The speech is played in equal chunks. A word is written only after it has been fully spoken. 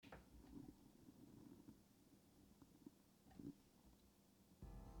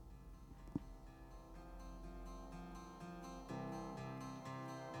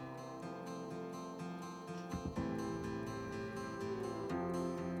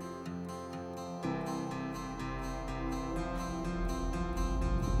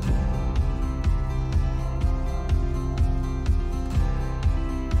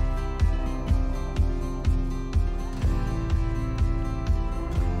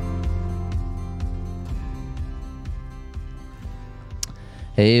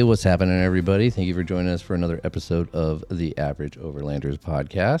Hey, what's happening, everybody? Thank you for joining us for another episode of the Average Overlanders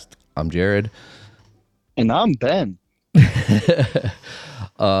podcast. I'm Jared. And I'm Ben.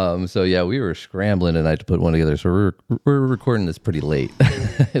 So yeah, we were scrambling tonight to put one together. So we're recording this pretty late.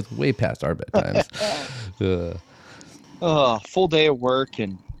 It's way past our bedtimes. Full day of work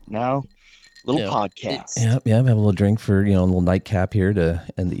and now little podcast. Yeah. Have a little drink for, a little nightcap here to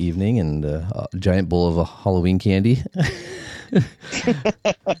end the evening, and a giant bowl of Halloween candy.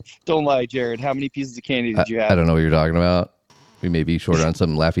 Don't lie, Jared. How many pieces of candy did you have? I don't know what you're talking about. We may be short on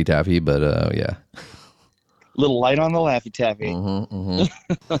some Laffy Taffy, but yeah. Little light on the Laffy Taffy.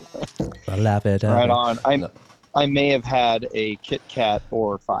 Laffy Taffy. Right on. I may have had a Kit Kat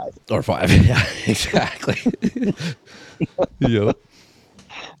or 5. Or 5, yeah, exactly. Yep.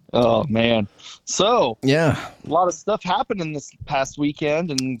 Oh, man. So, yeah, a lot of stuff happening this past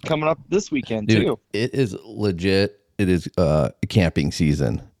weekend and coming up this weekend, dude, too. It is legit. It is camping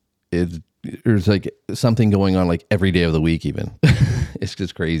season. There's like something going on like every day of the week even. It's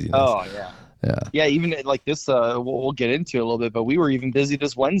just crazy. Oh, yeah. Yeah, even like this, we'll get into it a little bit, but we were even busy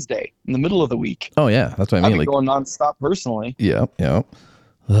this Wednesday in the middle of the week. Oh, yeah, that's what I mean. I've been going nonstop personally. Yeah.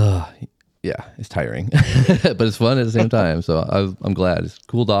 Yeah, it's tiring, but it's fun at the same time. So I'm glad it's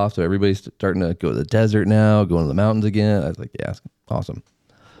cooled off. So everybody's starting to go to the desert now, going to the mountains again. I was like, yeah, it's awesome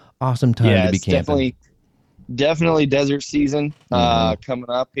time to be camping. Definitely desert season coming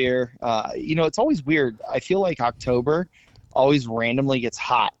up here. It's always weird. I feel like October always randomly gets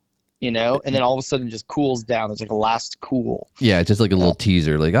hot, and then all of a sudden just cools down. There's like a last cool. Yeah, it's just like a little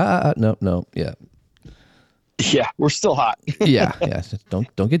teaser, like no, yeah. Yeah, we're still hot. yeah. Just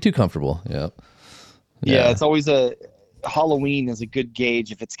don't get too comfortable. Yeah. It's always Halloween is a good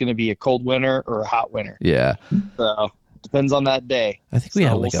gauge if it's going to be a cold winter or a hot winter. Yeah. So depends on that day. I think we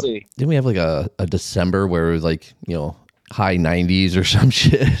have didn't we have like a December where it was like, high 90s or some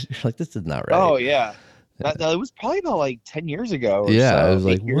shit? You're like, this is not right. Oh yeah. That was probably about like 10 years ago. Yeah. So, I was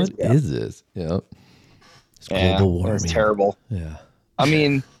like, what is this? It's global warming. It's terrible. Yeah. I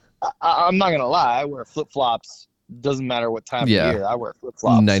mean, I'm not gonna lie. I wear flip flops. Doesn't matter what time of year. I wear flip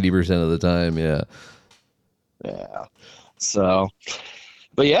flops 90% of the time. Yeah. Yeah. So,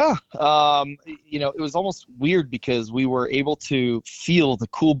 but yeah, it was almost weird because we were able to feel the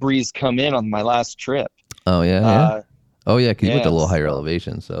cool breeze come in on my last trip. Oh yeah. Because you went to a little higher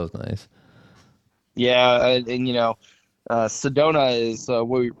elevation, so it was nice. Yeah, and Sedona is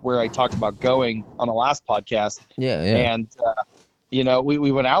where I talked about going on the last podcast. Yeah. And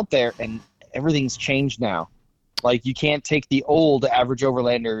we went out there and everything's changed now. Like you can't take the old Average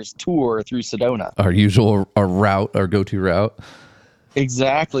Overlanders tour through Sedona. Our go-to route.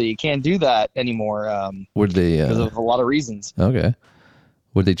 Exactly. You can't do that anymore. Would they? Because of a lot of reasons. Okay.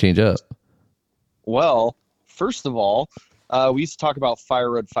 Would they change up? Well, first of all, we used to talk about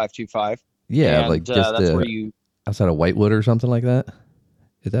Fire Road 525. Yeah, like just that's where you outside of Whitewood or something like that.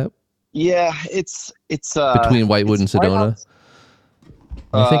 Is that? Yeah, it's between Whitewood and Sedona.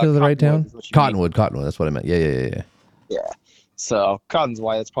 I think of the right town. Cottonwood. That's what I meant. Yeah. Yeah. So Cotton's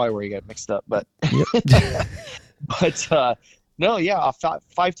White. That's probably where you got mixed up. But yep. But no, yeah,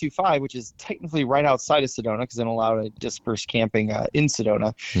 525, which is technically right outside of Sedona because they don't allow dispersed camping in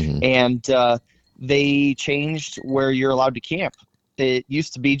Sedona, and they changed where you're allowed to camp. It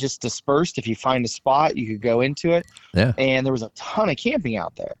used to be just dispersed. If you find a spot, you could go into it. Yeah. And there was a ton of camping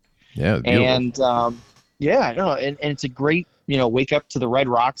out there. Yeah. Beautiful. And I know, and it's a great, wake up to the red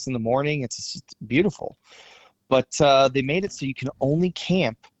rocks in the morning. It's just beautiful. But they made it so you can only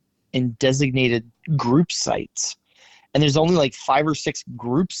camp in designated group sites. And there's only like 5 or 6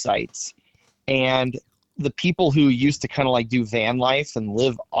 group sites. And the people who used to kind of like do van life and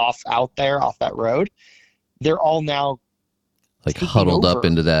live off that road, they're all now like huddled up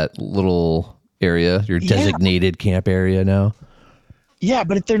into that little area, your designated camp area now. Yeah,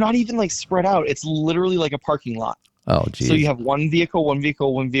 but if they're not even like spread out, it's literally like a parking lot. Oh, geez. So you have one vehicle,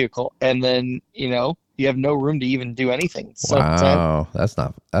 and then, you have no room to even do anything. So, wow,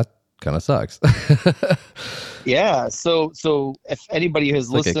 that kind of sucks. Yeah, so if anybody has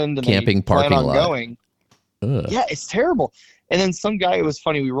listened and camping they plan on lot. going, yeah, it's terrible. And then some guy, it was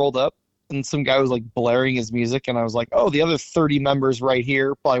funny, we rolled up, and some guy was like blaring his music, and I was like, oh, the other 30 members right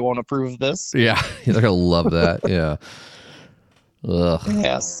here probably won't approve of this. Yeah, they're going to love that, yeah. Ugh.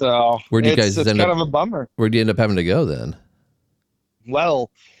 Yeah, so where'd you guys it's kind of a bummer. Where'd you end up having to go then? Well,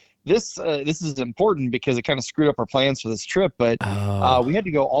 this is important because it kind of screwed up our plans for this trip, but we had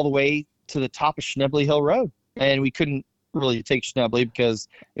to go all the way to the top of Schnebley Hill Road, and we couldn't really take Schnebley because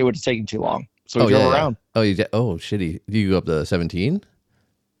it would have taken too long. So we drove around. Oh, shitty. Did you go up to 17?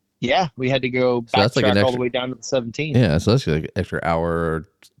 Yeah, we had to go So that's like an backtrack all the extra. way down to the 17th. Yeah, so that's like an extra hour or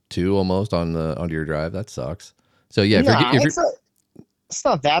two almost onto your drive. That sucks. So yeah, Nah, if you're it's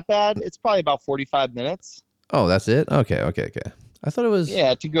not that bad. It's probably about 45 minutes. oh, that's it. Okay. I thought it was.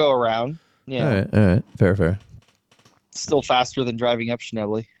 Yeah, to go around. Yeah, All right, fair. still faster than driving up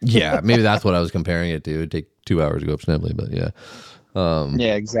Schnebly. Yeah, maybe that's what I was comparing it to. It'd take 2 hours to go up Snebly, but yeah.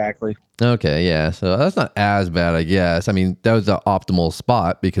 Yeah, exactly. Okay, yeah. So that's not as bad, I guess. I mean, that was the optimal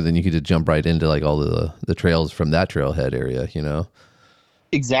spot because then you could just jump right into like all the trails from that trailhead area, you know?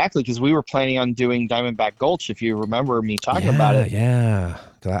 Exactly, because we were planning on doing Diamondback Gulch, if you remember me talking about it. Yeah.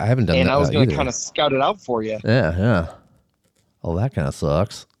 'Cause I haven't done And that I was going to either. kind of scout it out for you. Yeah. Oh, that kind of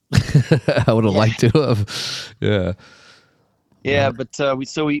sucks. I would have liked to have. Yeah. Yeah, but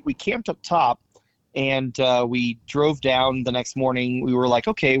we camped up top, and we drove down the next morning. We were like,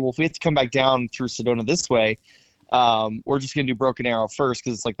 okay, well, if we have to come back down through Sedona this way, we're just gonna do Broken Arrow first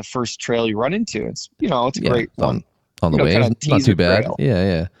because it's like the first trail you run into. It's it's a great one on the way. kind of It's not too bad. trail.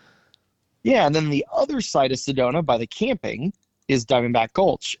 Yeah. Yeah, and then the other side of Sedona by the camping is Diamondback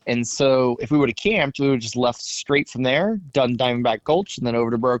Gulch. And so if we would have camped, we would have just left straight from there, done Diamondback Gulch, and then over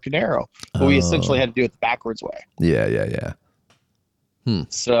to Broken Arrow. But we essentially had to do it the backwards way. Yeah.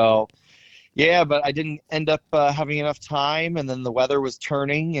 So, yeah, but I didn't end up having enough time, and then the weather was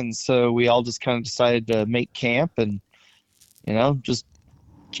turning, and so we all just kind of decided to make camp and, just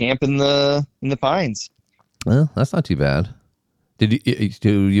camp in the pines. Well, that's not too bad. Did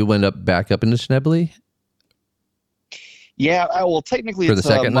you end up back up into Schnebly? Yeah, well, technically For the it's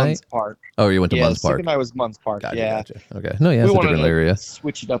second Munns night? Park. Oh, you went to Munns the Park. second night was Munns Park. Gotcha. Okay. No, yeah, We it's a wanted different to area.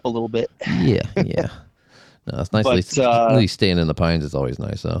 switch it up a little bit. Yeah. No, it's nice. At least staying in the pines is always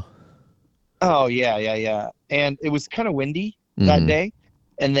nice, though. Oh, yeah. And it was kind of windy that day,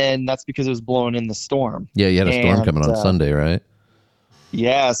 and then that's because it was blowing in the storm. Yeah, you had a storm coming on Sunday, right?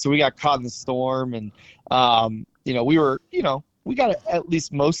 Yeah, so we got caught in the storm, and we got at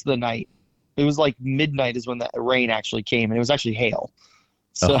least most of the night. It was like midnight is when the rain actually came, and it was actually hail.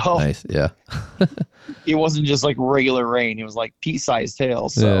 So nice, yeah. It wasn't just like regular rain; it was like pea-sized hail.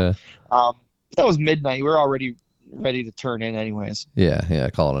 So that was midnight. We were already ready to turn in, anyways. Yeah.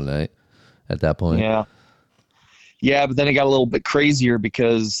 Call it a night at that point. Yeah, but then it got a little bit crazier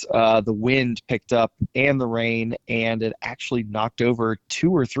because the wind picked up and the rain, and it actually knocked over 2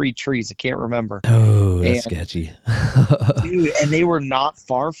 or 3 trees. I can't remember. Oh, that's sketchy. Dude, and they were not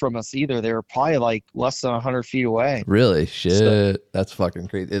far from us either. They were probably like less than 100 feet away. Really? Shit. That's fucking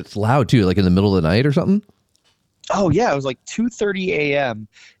crazy. It's loud too, like in the middle of the night or something? Oh, yeah. It was like 2:30 a.m.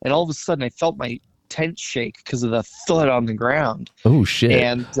 And all of a sudden I felt my tent shake because of the thud on the ground. Oh, shit.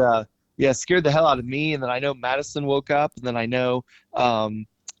 And yeah, scared the hell out of me. And then I know Madison woke up, and then I know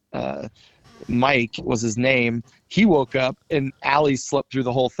Mike was his name. He woke up, and Allie slept through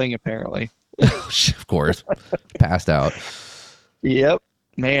the whole thing apparently. Of course. Passed out. Yep,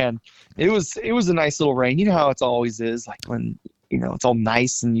 man. It was a nice little rain. You know how it's always is, like when it's all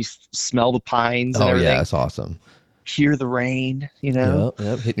nice and you smell the pines and everything. Yeah, that's awesome. Hear the rain, Yep,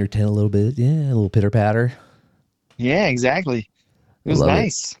 hitting your tent a little bit. Yeah, a little pitter patter. Yeah, exactly. It was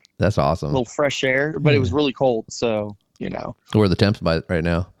nice. That's awesome. A little fresh air, but it was really cold, so Where are the temps right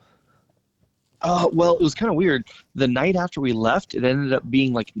now? Well, it was kind of weird. The night after we left, it ended up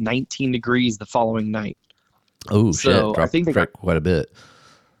being like 19 degrees the following night. Oh, shit. So I think they got quite a bit.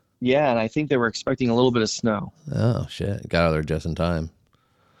 Yeah, and I think they were expecting a little bit of snow. Oh, shit. Got out of there just in time.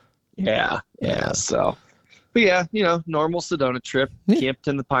 Yeah. So, but yeah, normal Sedona trip. Yeah. Camped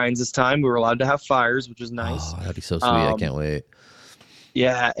in the pines this time. We were allowed to have fires, which was nice. Oh, that'd be so sweet. I can't wait.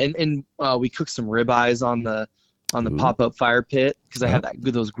 Yeah, and we cooked some ribeyes on the pop-up fire pit because I had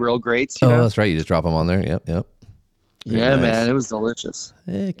those grill grates. That's right. You just drop them on there. Yep. Very yeah, nice. Man, it was delicious.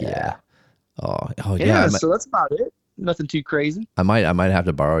 Heck yeah. Oh yeah. Yeah. So that's about it. Nothing too crazy. I might have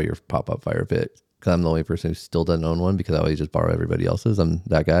to borrow your pop-up fire pit because I'm the only person who still doesn't own one because I always just borrow everybody else's. I'm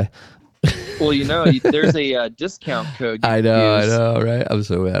that guy. Well, there's a discount code. I know, right? I'm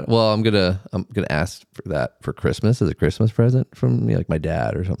so mad. Well, I'm gonna ask for that for Christmas as a Christmas present from like my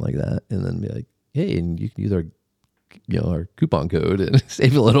dad or something like that, and then be like, hey, and you can use our coupon code and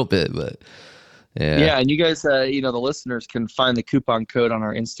save a little bit, but yeah, and you guys, the listeners can find the coupon code on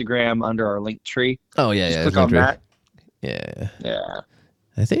our Instagram under our link tree. Oh yeah, Just click on that. Yeah.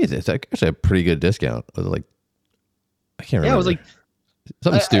 I think it's actually a pretty good discount. Was it like I can't remember. Yeah, it was like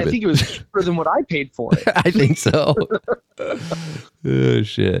something stupid. I think it was cheaper than what I paid for it. I think so. Oh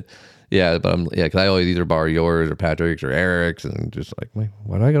shit. Yeah, but because I always either borrow yours or Patrick's or Eric's, and just like,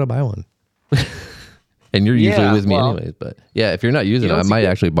 why do I gotta buy one? And you're usually with me anyways. But yeah, if you're not using it, I might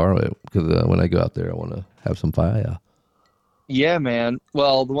actually borrow it because when I go out there, I want to have some fire. Yeah, man.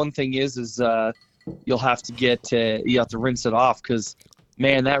 Well, the one thing is you have to rinse it off because,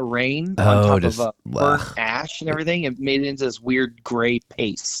 man, that rain on Oh, top of just burnt ash and everything, it made it into this weird gray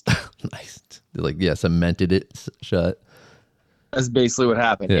paste. nice. Like, yeah, cemented it shut. That's basically what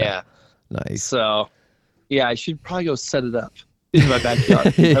happened. Yeah, Yeah. nice. So, yeah, I should probably go set it up in my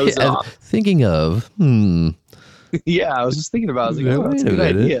backyard. Hose it off. Thinking of, Yeah, I was just thinking about it. I was like, oh, that's wait a a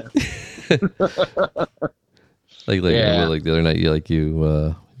good minute. idea. Yeah. Like the other night,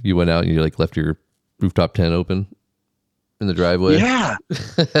 you went out and you like left your rooftop tent open in the driveway. Yeah.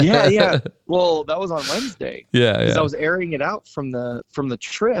 Yeah. Well, that was on Wednesday. Yeah, Because yeah. I was airing it out from the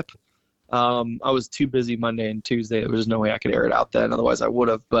trip. I was too busy Monday and Tuesday. There was no way I could air it out then. Otherwise, I would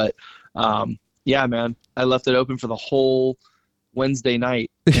have. But yeah, man, I left it open for the whole Wednesday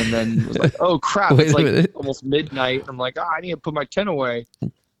night, and then was like, "Oh crap!" Wait it's a like minute. almost midnight. I'm like, I need to put my tent away.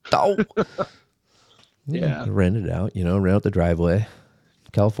 Oh. Yeah. Rent it out, rent out the driveway.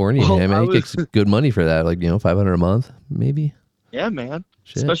 California, Well, man, he gets good money for that. Like, $500 a month, maybe. Yeah, man.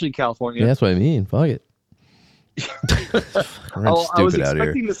 Shit. Especially California. Yeah, that's what I mean. Fuck it. Rent I was stupid out here.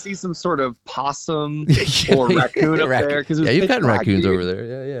 expecting to see some sort of possum or raccoon up there because Yeah, you've gotten raccoons over there.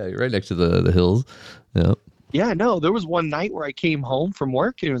 Yeah, you're right next to the hills. Yeah. Yeah, no, there was one night where I came home from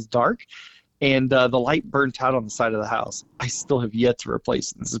work and it was dark and the light burnt out on the side of the house. I still have yet to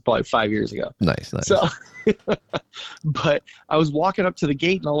replace it. This is probably 5 years ago. Nice. So, but I was walking up to the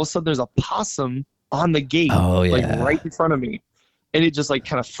gate and all of a sudden there's a possum on the gate, Oh, yeah. like right in front of me. And it just like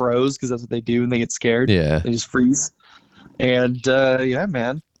kind of froze because that's what they do when they get scared. Yeah. They just freeze. And yeah,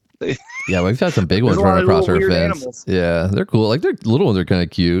 man. Yeah, we've had some big There's ones a lot run of across little our weird fence. animals. Yeah, they're cool. Like, they're little ones are kind of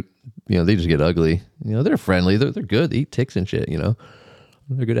cute. They just get ugly. They're friendly. They're good. They eat ticks and shit,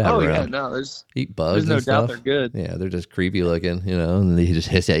 They're good to have Oh, yeah, around. no, Eat bugs there's no and doubt stuff. they're good. Yeah, they're just creepy looking, and they just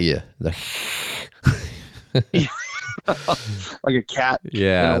hiss at you. Like, Like a cat.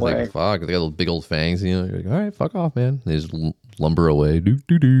 yeah, in a it's way. like, fuck. They got little big old fangs, You're like, all right, fuck off, man. They just lumber away.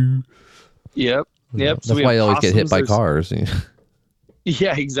 Do. Yep. That's So we why you have always get hit by possums, cars.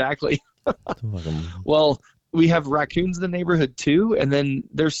 Yeah, exactly. Fucking- Well, we have raccoons in the neighborhood too, and then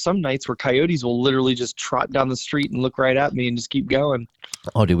there's some nights where coyotes will literally just trot down the street and look right at me and just keep going.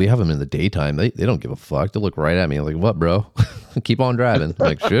 Oh, dude, we have them in the daytime. They don't give a fuck. They look right at me. I'm like, what, bro? Keep on driving. I'm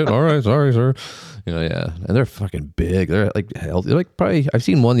like, shit. All right, sorry, sir. Yeah. And they're fucking big. They're like healthy. They're like probably. I've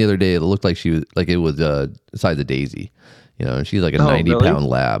seen one the other day. It looked like she was like it was the size of Daisy. And she's like a 90-pound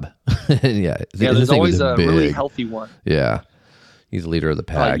lab. And yeah, Yeah, this there's thing always was a big. really healthy one. Yeah, he's the leader of the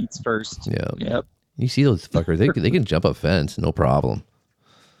pack. Probably eats first. Yeah. Yep. You see those fuckers? They can jump a fence, no problem.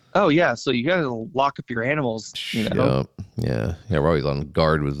 Oh yeah, so you gotta lock up your animals. Yeah. We're always on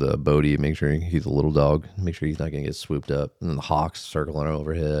guard with Bodie, make sure he's a little dog, make sure he's not gonna get swooped up, and then the hawks circling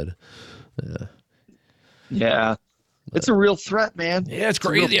overhead. Yeah. Yeah. It's a real threat, man. Yeah, it's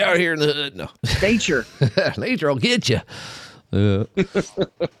crazy out here in the hood. No, Nature. nature will get you. Yeah.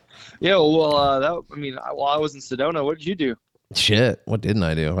 Yeah. Well, while I was in Sedona, what did you do? Shit. What didn't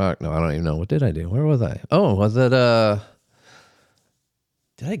I do? Fuck, no, I don't even know. What did I do? Where was I? Oh, was it?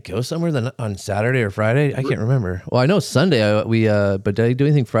 Did I go somewhere on Saturday or Friday? I can't remember. Well, I know Sunday. But did I do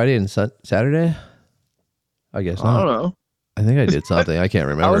anything Friday and Saturday? I guess I not. don't know. I think I did something. I can't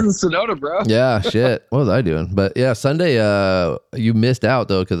remember. I was in Sedona, bro. Yeah, shit. What was I doing? But yeah, Sunday. You missed out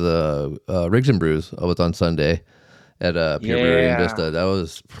though because Rigs and Brews was on Sunday at Pier Brewery in Vista. That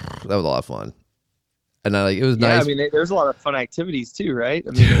was a lot of fun. And it was nice. I mean, there's a lot of fun activities too, right? I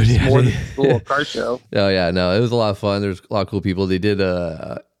mean, it's more than a little car show. Oh yeah, no, it was a lot of fun. There's a lot of cool people. They did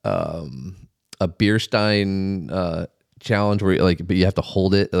a beer stein challenge where but you have to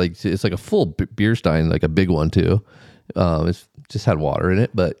hold it it's like a full beer stein, like a big one too. It's just had water in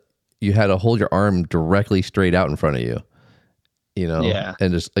it, but you had to hold your arm directly straight out in front of you, Yeah.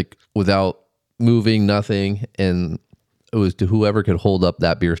 and just like without moving, nothing, and it was to whoever could hold up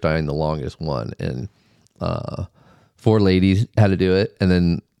that beer stein the longest one, and 4 ladies had to do it, and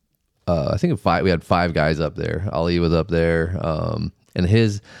then I think we had 5 guys up there. Ali was up there, and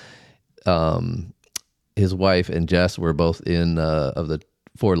his wife and Jess were both in of the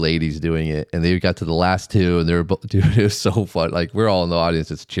 4 ladies doing it, and they got to the last 2, and they were both, dude, it was so fun. Like, we're all in the audience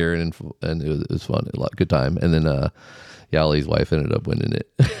just cheering, and it was fun, good time. And then Ali's wife ended up winning it.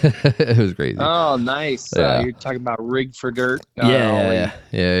 It was crazy. Oh, nice. Yeah. You're talking about Rig for Dirt. Yeah.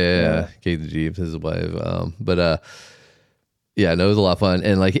 Kate Jeeves, his wife. Yeah, no, it was a lot of fun,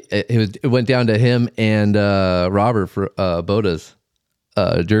 and it went down to him and Robert for Boda's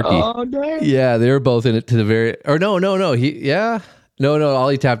jerky. Oh, dang. Yeah, they were both in it to the very. Or no. No.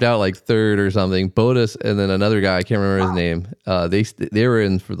 Ollie tapped out like 3rd or something. Bodas and then another guy, I can't remember his name. They were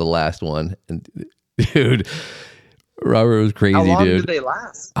in for the last one, and dude, Robert was crazy, How long dude. did they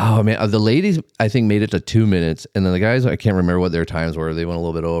last? Oh man, the ladies I think made it to 2 minutes, and then the guys I can't remember what their times were. They went a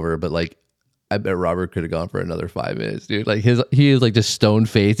little bit over, but like I bet Robert could have gone for another 5 minutes, dude. Like he is like just stone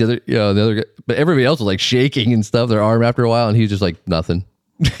faced. The other, but everybody else was like shaking and stuff, their arm after a while, and he was just like nothing.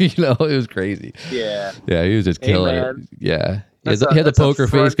 It was crazy. Yeah, he was just killing it. Man. Yeah, he had the poker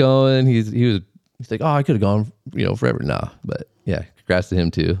face going. He's like, oh, I could have gone, forever. Nah, but yeah, congrats to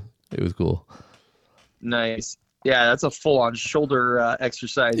him too. It was cool. Nice. Yeah, that's a full-on shoulder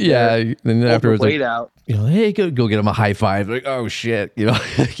exercise. Yeah, and then afterwards, weight out. Hey, go get him a high five. Like, oh shit,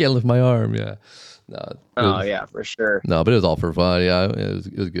 I can't lift my arm. Yeah, no. Yeah, for sure. No, but it was all for fun. Yeah,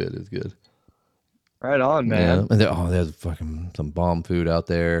 it was good. It was good. Right on, man. Yeah. And there's fucking some bomb food out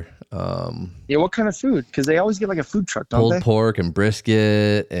there. Yeah, what kind of food? Because they always get like a food truck, don't pulled they? pork and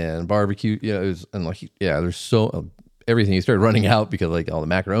brisket and barbecue. It was, and like, there's so everything. He started running out because like all the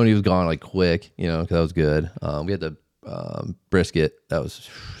macaroni was gone like quick, because that was good. We had the brisket that was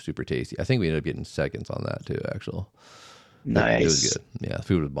super tasty. I think we ended up getting seconds on that too. Actually, Nice. It was good. Yeah, the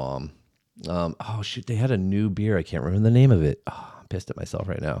food was bomb. Oh shoot, they had a new beer. I can't remember the name of it. Oh, I'm pissed at myself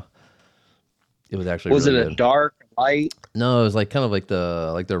right now. It was actually. Was really it a good. dark, light? No, it was like kind of like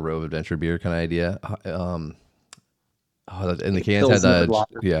the Rove Adventure beer kind of idea. And the cans had that.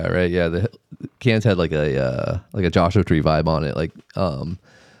 Yeah, right. Yeah, the cans had like a Joshua Tree vibe on it. Like,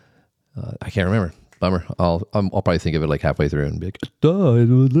 I can't remember. Bummer. I'll probably think of it like halfway through and be like, "Duh, it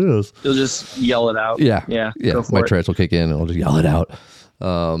was this." You'll just yell it out. Yeah, yeah. My Tourette's will kick in and I'll just yell it out.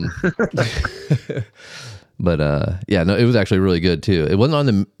 But no, it was actually really good too. It wasn't on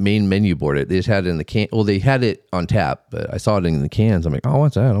the main menu board. They just had it in the can. Well, they had it on tap, but I saw it in the cans. I'm like, oh,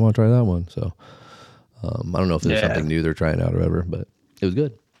 what's that? I want to try that one. So I don't know if there's something new they're trying out or whatever, but it was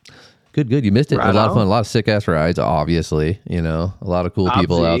good. Good. You missed it. Right, it was a lot of fun. A lot of sick ass rides, obviously. A lot of cool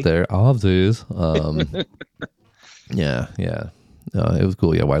people out there. Obviously. Yeah. It was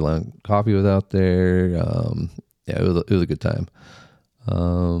cool. Yeah, White Line Coffee was out there. It was a good time.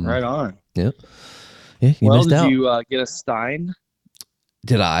 Right on. Yeah. Yeah, you missed out. Did you get a Stein?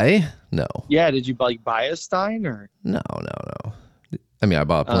 Did I? No. Yeah, did you buy a Stein or? No. I mean, I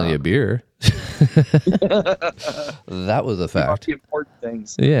bought plenty of beer. That was a fact. The important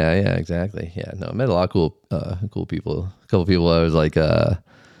things. Yeah, exactly. Yeah, no, I met a lot of cool people. A couple people I was like, I'll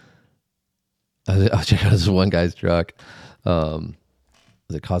check out this one guy's truck. Was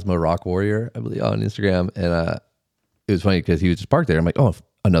it Cosmo Rock Warrior, I believe, on Instagram, and it was funny because he was just parked there. I'm like, oh,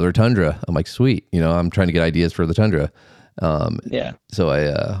 another Tundra. I'm like, sweet. I'm trying to get ideas for the Tundra. Yeah. So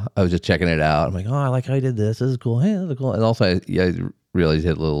I was just checking it out. I'm like, oh, I like how he did this. This is cool. Hey, this is cool. And also, I realized he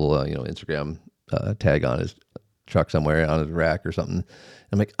had a little, Instagram tag on his truck somewhere on his rack or something.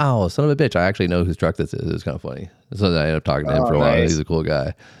 I'm like, oh, son of a bitch. I actually know whose truck this is. It was kind of funny. So then I ended up talking to him for a while. He's a cool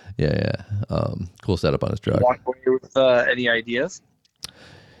guy. Yeah. Cool setup on his truck. Walk away with any ideas?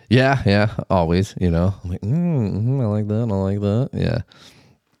 Yeah. Always, I'm like, I like that. Yeah.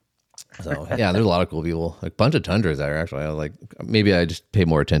 So yeah, there's a lot of cool people. A bunch of Tundras there actually. I was like, maybe I just pay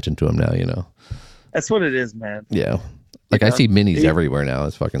more attention to them now. That's what it is, man. Yeah, like I see minis everywhere now.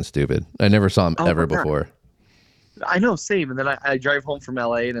 It's fucking stupid. I never saw them ever before. I know, same. And then I drive home from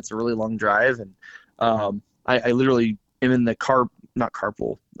LA, and it's a really long drive, and I literally am in the not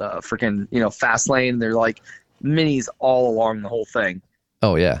carpool, freaking fast lane. They're like minis all along the whole thing.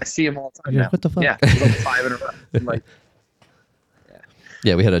 Oh yeah, I see them all the time now. What the fuck? Yeah, there's like 5 in a row. I'm like.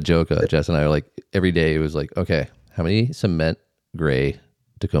 Yeah, we had a joke. Jess and I were like, every day it was like, okay, how many cement gray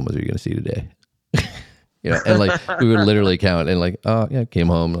Tacomas are you going to see today? And like we would literally count and like, oh yeah, came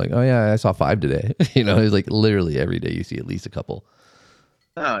home like, oh yeah, I saw 5 today. It was like literally every day you see at least a couple.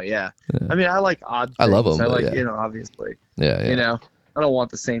 Oh yeah. I mean, I like odd things. I love them. I like, obviously. Yeah. I don't want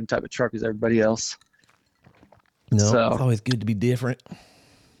the same type of truck as everybody else. No, it's always good to be different.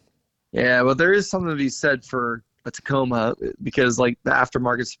 Yeah, but there is something to be said for a Tacoma because like the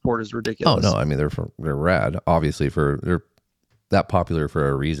aftermarket support is ridiculous. Oh no, I mean they're rad. Obviously, they're that popular for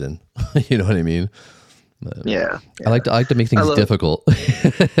a reason. You know what I mean? But yeah. I like to make things difficult.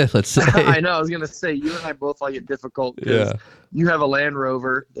 Let's say. I know. I was gonna say you and I both like it difficult because you have a Land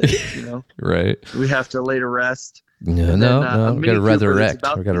Rover that right. We have to lay to rest. No, we got to resurrect.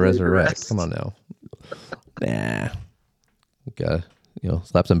 We got to resurrect. Come on now. Nah. We gotta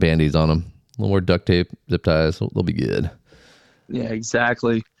slap some band-aids on them. A little more duct tape, zip ties. They'll be good. Yeah,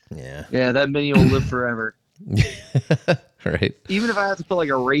 exactly. Yeah. Yeah, that Mini will live forever. Right. Even if I have to put like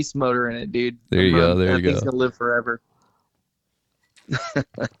a race motor in it, dude. There you go. That thing's gonna live forever.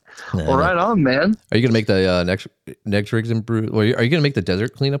 Well, right on, man. Are you gonna make the next rigs and brew? Are you gonna make the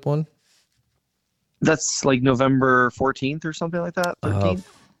desert cleanup one? That's like November 14th or something like that. 13th.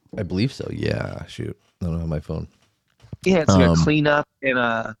 I believe so. Yeah. Shoot, I don't have my phone. Yeah, it's gonna clean up and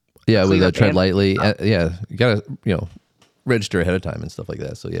yeah, with clean a up tread and lightly. Yeah, you gotta register ahead of time and stuff like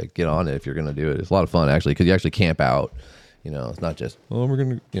that. So yeah, get on it if you're gonna do it. It's a lot of fun actually because you actually camp out. It's not just we're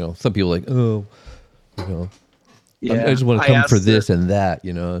gonna. Some people like yeah. I just want to I come for asked this and that.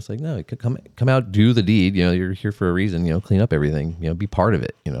 It's like no, come out, do the deed. You're here for a reason. Clean up everything. Be part of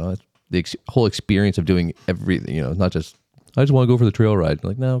it. It's the whole experience of doing everything. It's not just I just want to go for the trail ride.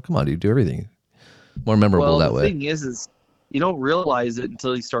 Like no, come on, dude, do everything. More memorable that way. The thing is you don't realize it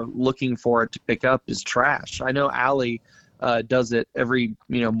until you start looking for it to pick up is trash. I know Allie does it every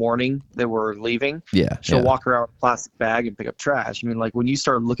morning that we're leaving. Yeah, she'll walk around with a plastic bag and pick up trash. I mean, like when you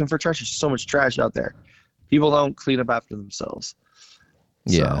start looking for trash, there's so much trash out there. People don't clean up after themselves.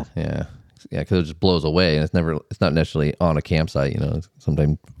 Yeah, yeah, because it just blows away, and it's not necessarily on a campsite. It's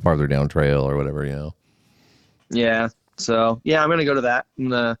sometimes farther down trail or whatever. Yeah. So yeah, I'm gonna go to that. I'm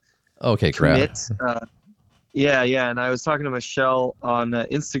gonna commit. Yeah. And I was talking to Michelle on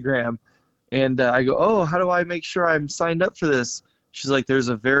Instagram, and I go, "Oh, how do I make sure I'm signed up for this?" She's like, "There's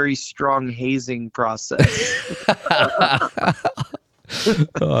a very strong hazing process."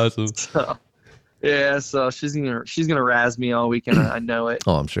 Awesome. So she's gonna razz me all weekend. I know it.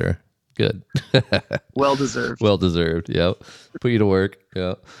 Oh, I'm sure. Good. Well deserved. Well deserved. Yep. Put you to work.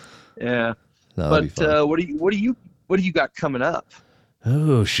 Yep. Yeah. No, but what do you got coming up?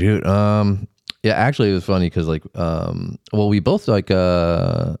 Oh shoot. Yeah, actually it was funny because we both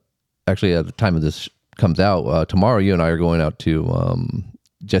actually at the time of this comes out, tomorrow you and I are going out to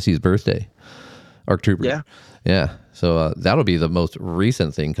Jesse's birthday. ARC Trooper. Yeah. Yeah. So that'll be the most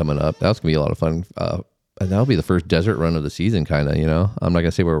recent thing coming up. That's gonna be a lot of fun. And that'll be the first desert run of the season, kind of. I'm not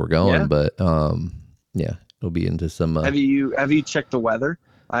gonna say where we're going, but yeah, it'll be into some. Have you checked the weather?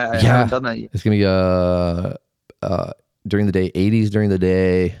 I haven't done that yet. It's gonna be during the day, 80s during the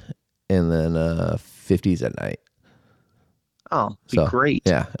day, and then 50s at night. Oh, great.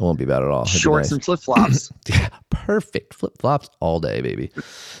 Yeah, it won't be bad at all. Shorts and flip-flops. Yeah, perfect. Flip-flops all day, baby.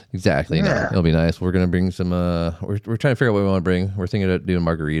 Exactly. Yeah. No, it'll be nice. We're going to bring some, we're trying to figure out what we want to bring. We're thinking of doing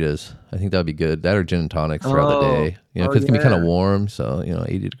margaritas. I think that would be good. That or gin and tonics throughout the day. Because it's going to be kind of warm. So,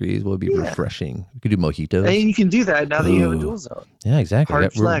 80 degrees will be refreshing. We could do mojitos. And you can do that now that you have a dual zone. Yeah, exactly.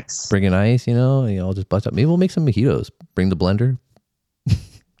 Hard flex. Bringing ice, I'll just bust up. Maybe we'll make some mojitos. Bring the blender.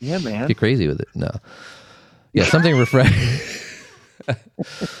 Yeah, man. Get crazy with it. No. Yeah, something refreshing.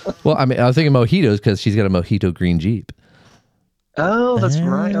 Well, I was thinking mojitos because she's got a mojito green Jeep. Oh, that's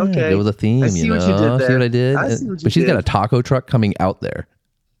right. Okay. Go with a theme, I see what you did there. See what I did? But she's got a taco truck coming out there.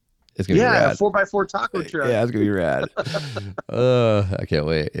 It's going to be rad. A 4x4 taco truck. Yeah, it's going to be rad. I can't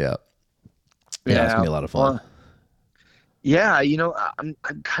wait. Yeah. Yeah, it's going to be a lot of fun. Well, yeah, I'm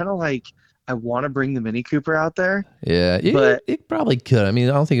kind of like, I want to bring the Mini Cooper out there. Yeah, but it probably could. I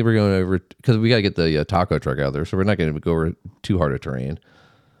don't think we're going over because we got to get the taco truck out there, so we're not going to go over too hard a terrain.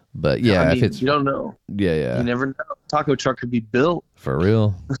 But yeah, if it's you don't know, yeah, you never know. Taco truck could be built for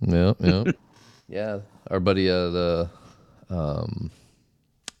real. Yeah. Yeah. Our buddy, I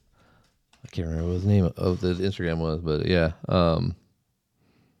can't remember what his name of the Instagram was, but yeah,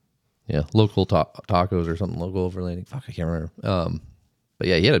 local tacos or something. Local overlanding. Fuck, I can't remember. But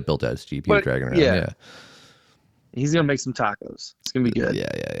yeah, he had it built out his Jeep. He was dragging around. Yeah. He's going to make some tacos. It's going to be good. Yeah.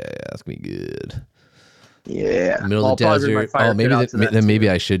 It's going to be good. Yeah. Middle of the desert. Oh, maybe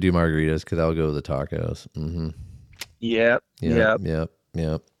I should do margaritas because I'll go with the tacos. Mm-hmm. Yep. Got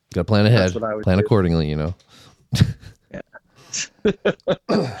to plan ahead. Plan accordingly, Yeah.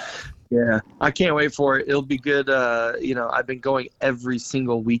 Yeah. I can't wait for it. It'll be good. I've been going every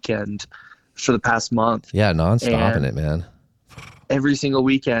single weekend for the past month. Yeah, non-stopping it, man. Every single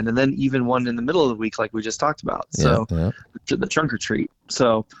weekend, and then even one in the middle of the week, like we just talked about. So the trunk or treat.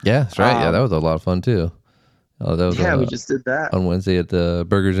 So yeah, that's right. That was a lot of fun too. Oh, that was we just did that on Wednesday at the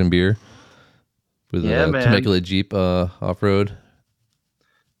Burgers and Beer with the Temecula Jeep off road.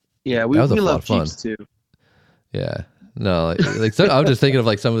 Yeah, we love Jeeps too. Yeah, no, so I was just thinking of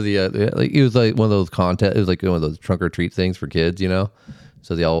like some of the it was like one of those contests. It was like one of those trunk or treat things for kids,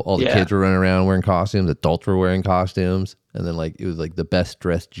 So all the kids were running around wearing costumes. Adults were wearing costumes, and then it was like the best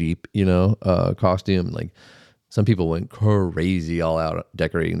dressed Jeep, costume. Like some people went crazy all out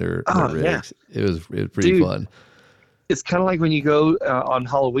decorating their rigs. Yeah. It was pretty fun. It's kind of like when you go on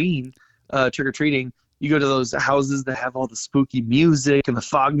Halloween trick or treating. You go to those houses that have all the spooky music and the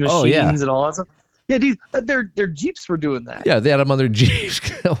fog machines and all that stuff. Yeah, dude, their Jeeps were doing that. Yeah, they had them on their Jeeps.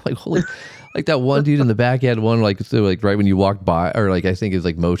 Like holy. Like that one dude in the back had one right when you walked by, or I think it's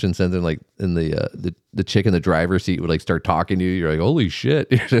motion sensor, in the chick in the driver's seat would start talking to you. You're like, holy shit.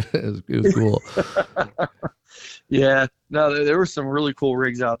 It was cool. Yeah, no, there were some really cool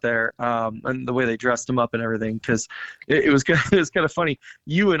rigs out there, and the way they dressed them up and everything, because it was it was kind of funny.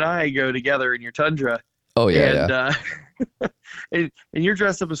 You and I go together in your Tundra, Oh yeah, and yeah. and you're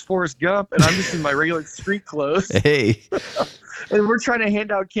dressed up as Forrest Gump, and I'm just in my regular street clothes, Hey. and we're trying to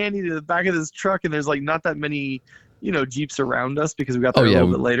hand out candy to the back of this truck, and there's like not that many, Jeeps around us because we got Oh there a yeah.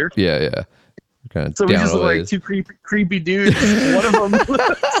 little bit later. Yeah. Kind of So we down just a look like ways. two creepy dudes. One of them,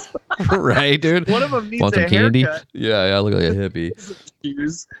 Right, dude. one of them needs Want a some candy? haircut. Yeah, I look like a hippie.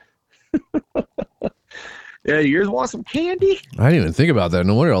 Excuse. Yeah, you guys want some candy? I didn't even think about that.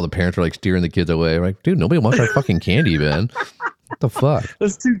 No wonder all the parents are like steering the kids away. I'm like, dude, nobody wants our fucking candy, man. What the fuck?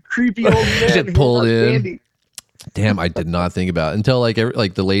 Those two creepy old men Get handing pulled out in. candy. Damn, I did not think about it until like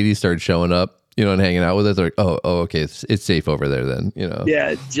like the ladies started showing up, and hanging out with us. They're like, oh, okay, it's safe over there then,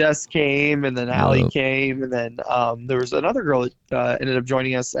 Yeah, Jess came, and then Allie No. came, and then there was another girl that ended up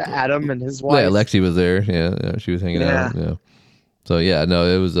joining us, Adam and his Yeah, wife. Lexi was there. Yeah, she was hanging out. Yeah. So yeah, no,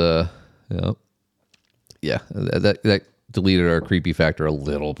 it was yeah, that deleted our creepy factor a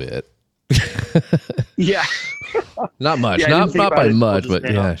little bit. Yeah. Not much, Yeah, I didn't think not about by it until much, just but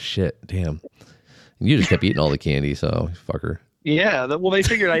now. yeah, shit, damn. And you just kept eating all the candy, so fucker. Yeah, well, they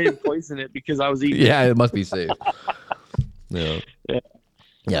figured I didn't poison it because I was eating. Yeah, it must be safe. Yeah. Yeah.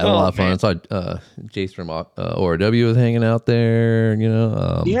 Yeah, a lot of fun. man. I saw Jace from ORW was hanging out there.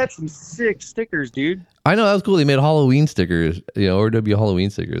 He had some sick stickers, dude. I know that was cool. They made Halloween stickers. ORW Halloween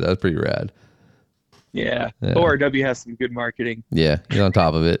stickers. That was pretty rad. Yeah. Yeah. ORW has some good marketing. Yeah, he's on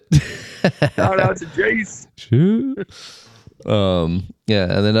top of it. Shout out to Jace. Shoot. Yeah,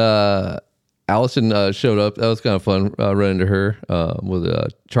 and then Allison showed up. That was kind of fun running into her with a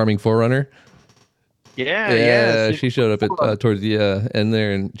charming Forerunner. Yeah. She showed up at towards the end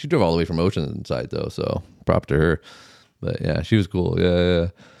there, and she drove all the way from Oceanside though. So prop to her. But yeah, she was cool. Yeah.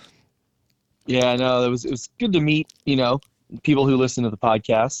 Yeah, no, it was good to meet, people who listen to the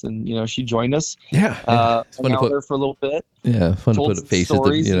podcast, and she joined us. Yeah, it's fun Hung to out put. there for a little bit. Yeah, fun to Told put a some face to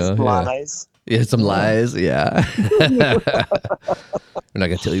stories, the. some Yeah. lies. Yeah, some lies. Yeah. We're not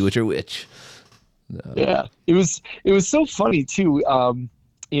gonna tell you which are which. No. Yeah, it was so funny too.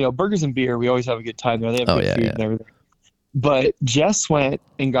 Burgers and beer, we always have a good time there. They have good food and everything. But Jess went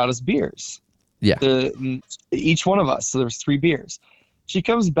and got us beers. Yeah. Each one of us. So there was 3 beers. She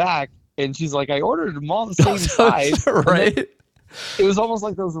comes back and she's like, I ordered them all the same size. Right. It was almost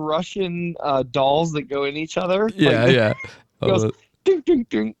like those Russian dolls that go in each other. Yeah, Like, yeah. It goes, ding, ding,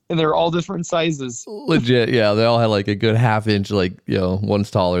 ding, and they're all different sizes. Legit, yeah. They all had like a good half inch, like,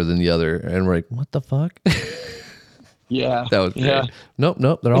 one's taller than the other. And we're like, what the fuck? Yeah. That was great. Yeah. Nope,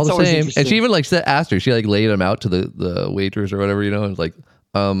 they're all It's the always same. And interesting. she even like asked her, she like laid them out to the waitress or whatever, and was like,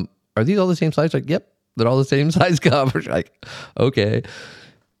 are these all the same size? Like, yep, they're all the same size cup. She's like, okay.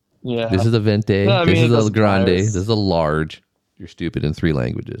 Yeah. This is a venti. No, I mean, this it is a doesn't grande. matter. This is a large. You're stupid in 3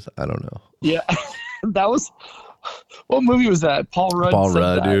 languages. I don't know. Yeah. That was, what movie was that? Paul Rudd. Paul said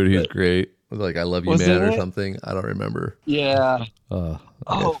Rudd, that, dude, he's but- great. It was like, I love you, Was man, or it? something. I don't remember. Yeah. Oh,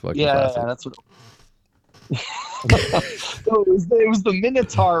 Yeah, that's what. No, it was the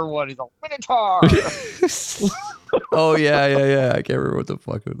Minotaur one. He's like, Minotaur. Oh yeah. I can't remember what the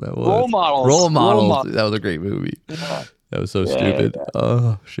fuck that was. Role models. Role models. That was a great movie. Yeah. That was so Yeah, stupid. yeah.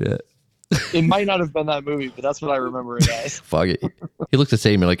 Oh shit. It might not have been that movie, but that's what I remember it as. Fuck it. He looks the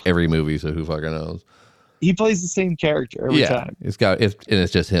same in like every movie, so who fucking knows? He plays the same character every time. And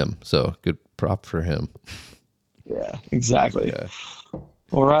it's just him. So good prop for him. Yeah, exactly. Yeah.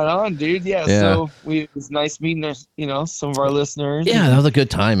 Well, right on, dude. Yeah, Yeah. so it was nice meeting some of our listeners. Yeah, that was a good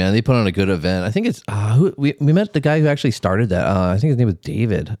time, man. They put on a good event. I think it's we met the guy who actually started that. I think his name was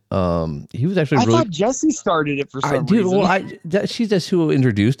David. He was actually I really thought Jesse started it for some reason. Well, she's just who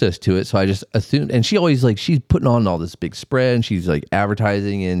introduced us to it. So I just assumed, and she always like she's putting on all this big spread, and she's like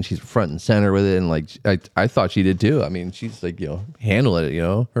advertising, and she's front and center with it, and like I thought she did too. I mean, she's like handling it.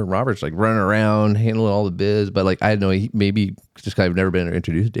 Her and Robert's like running around handling all the biz, but like I had no maybe just kind of never been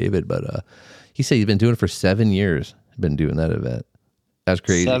introduced to David, but he said he's been doing it for 7 years. Been doing that event. That's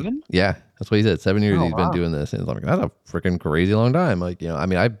crazy. 7? Yeah, that's what he said. 7 years he's wow. been doing this, and it's like that's a freaking crazy long time. Like I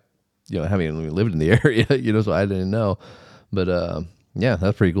mean I haven't even lived in the area, so I didn't know. But yeah,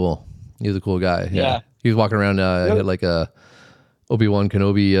 that's pretty cool. He was a cool guy. Yeah. He was walking around. He had like a Obi-Wan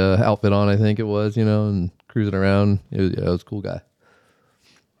Kenobi outfit on, I think it was, and cruising around. It was a cool guy.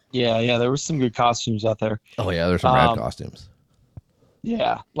 Yeah, there were some good costumes out there. Oh yeah, there's some rad costumes.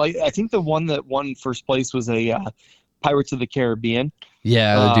 Yeah, like I think the one that won first place was a Pirates of the Caribbean.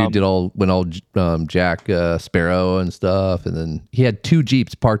 Yeah, the dude went all Jack Sparrow and stuff, and then he had 2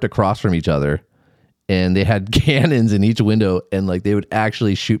 Jeeps parked across from each other, and they had cannons in each window, and like they would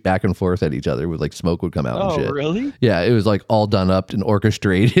actually shoot back and forth at each other with like smoke would come out and shit. Oh, really? Yeah, it was like all done up and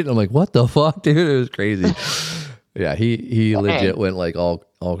orchestrated. I'm like, what the fuck, dude? It was crazy. Yeah, he legit went like all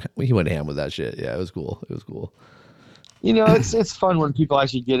he went ham with that shit. Yeah, it was cool. It was cool. You know, it's fun when people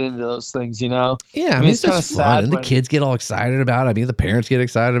actually get into those things, you know? Yeah, I mean it's just fun. And the kids get all excited about it. I mean, the parents get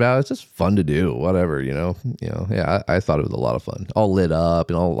excited about it. It's just fun to do, whatever, you know. Yeah, I thought it was a lot of fun. All lit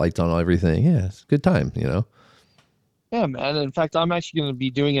up and all lights on, everything. Yeah, it's a good time, you know. Yeah, man. In fact, I'm actually going to be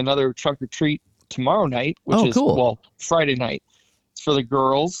doing another trunk or treat tomorrow night, which is, cool. well, Friday night. It's for the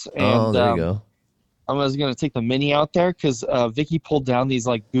girls. And, there you go. I was going to take the mini out there because Vicky pulled down these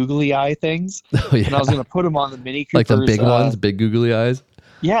like googly eye things. Oh, yeah. And I was going to put them on the Mini Coopers. Like the big ones, big googly eyes?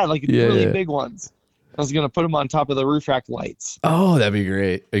 Yeah, like really big ones. I was going to put them on top of the roof rack lights. Oh, that'd be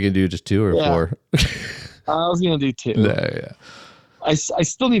great. Are you going to do just 2 or 4? I was going to do 2. Yeah. I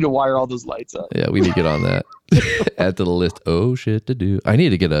still need to wire all those lights up. Yeah, we need to get on that. Add to the list. Oh, shit to do. I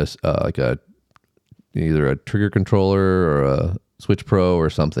need to get us like either a trigger controller or a Switch Pro or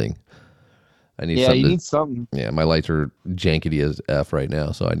something. I need you need something. Yeah, my lights are jankety as F right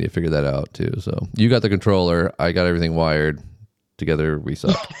now, so I need to figure that out too. So you got the controller, I got everything wired. Together we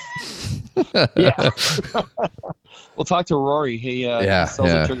suck. Yeah. We'll talk to Rory. He sells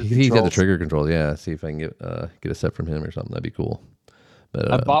the trigger he's got the controls. trigger controls. Yeah, see if I can get a set from him or something. That'd be cool.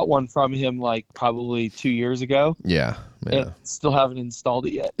 But I bought one from him like probably 2 years ago. Yeah. And still haven't installed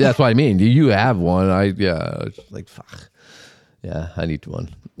it yet. That's what I mean. You have one. Like fuck. Yeah, I need one.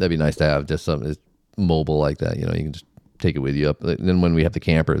 That'd be nice to have just something that's mobile like that. You know, you can just take it with you up. And then when we have the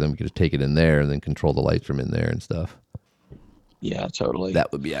camper, then we can just take it in there and then control the lights from in there and stuff. Yeah, totally.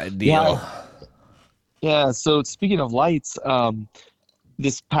 That would be ideal. Yeah. So speaking of lights,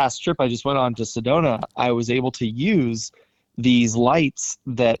 this past trip I just went on to Sedona, I was able to use these lights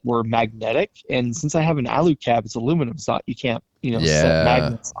that were magnetic. And since I have an alu cab, it's aluminum, so you can't, set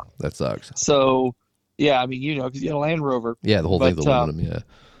magnets on. That sucks. So, yeah, I mean, because you had a Land Rover. Yeah, the whole thing's aluminum, yeah.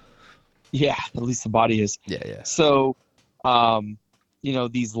 Yeah, at least the body is. Yeah. So,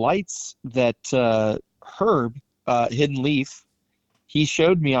 these lights that Herb, Hidden Leaf, he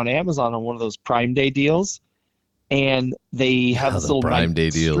showed me on Amazon on one of those Prime Day deals, and they have this little Prime Day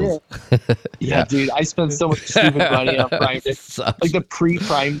deals. Yeah, dude, I spent so much stupid money on Prime Day, like the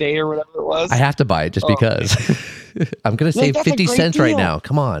pre-Prime Day or whatever it was. I have to buy it just because. I'm gonna save 50 cents right now.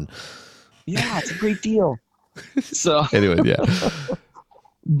 Come on. Yeah, it's a great deal. So, anyways, yeah.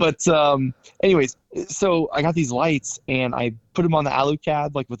 But anyways, so I got these lights and I put them on the alu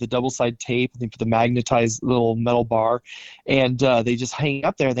cab, like with the double side tape, and they put the magnetized little metal bar, and they just hang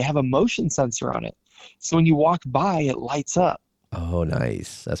up there. They have a motion sensor on it, so when you walk by, it lights up. Oh,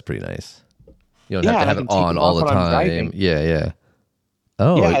 nice. That's pretty nice. You don't have to have it on all the time. Yeah.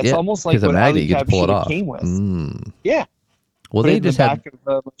 Oh, yeah, it's almost like what magnet, alu cab pull it off. Came with. Mm. Yeah. Well, they just had.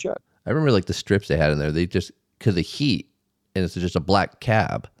 Of, my truck. I remember like the strips they had in there. They just because of heat, and it's just a black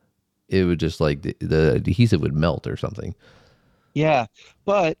cab. It would just like the adhesive would melt or something. Yeah,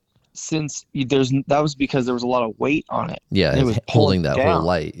 but since that was because there was a lot of weight on it. Yeah, it was holding that whole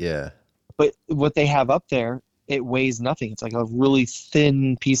light. Yeah. But what they have up there, it weighs nothing. It's like a really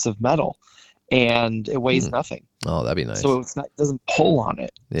thin piece of metal, and it weighs nothing. Oh, that'd be nice. So it doesn't pull on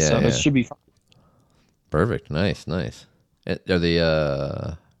it. Yeah, so it should be fun. Perfect. Nice.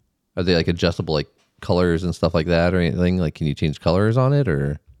 Are they like adjustable like colors and stuff like that or anything? Like, can you change colors on it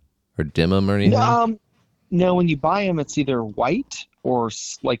or dim them or anything? No, when you buy them, it's either white or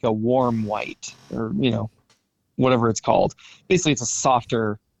like a warm white or, whatever it's called. Basically, it's a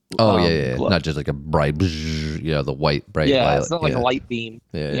softer yeah. glow. Not just like a bright, the white, bright yeah, violet. It's not like a light beam.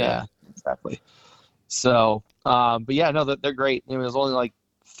 Yeah, exactly. So, but yeah, no, they're great. It was only like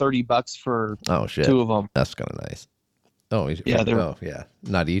 $30 for 2 of them. That's kind of nice. Oh, yeah.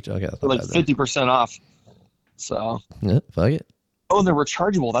 Not each. Okay, that's like 50% off. So yeah, fuck it. Oh, and they're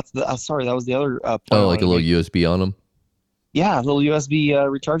rechargeable. Sorry, that was the other point. Oh, like a little USB on them. Yeah, a little USB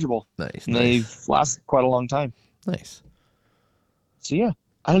rechargeable. Nice. And they've lasted quite a long time. Nice. So yeah,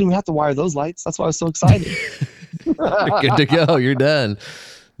 I don't even have to wire those lights. That's why I was so excited. You're good to go. You're done.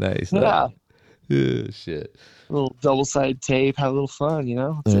 Nice. Yeah. Oh, shit. A little double-sided tape. Have a little fun,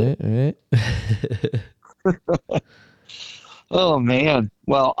 All right. Oh man.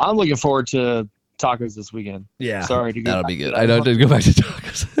 Well, I'm looking forward to tacos this weekend. Yeah. Sorry to go. That'll be good. I know to go back to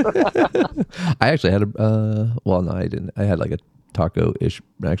tacos. I actually had no, I didn't. I had like a taco-ish.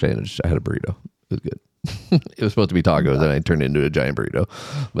 Actually, I had a burrito. It was good. It was supposed to be tacos, and I turned it into a giant burrito.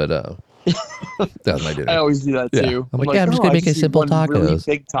 But that was my dinner. I always do that too. Yeah. I'm like, I'm just gonna make a simple tacos. Really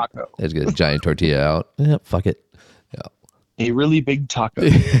big taco. Let's get a giant tortilla out. Yeah, fuck it. A really big taco.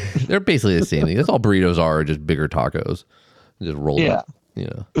 They're basically the same thing. That's all burritos are, just bigger tacos, just rolled Yeah. up. You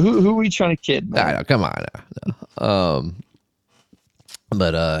know, Who are we trying to kid, I man? know, come on. No.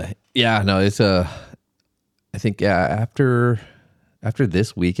 But yeah, no, it's I think after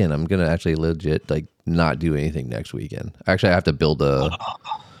this weekend, I'm gonna actually legit like not do anything next weekend. Actually, I have to build the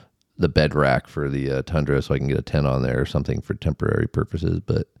bed rack for the Tundra so I can get a tent on there or something for temporary purposes.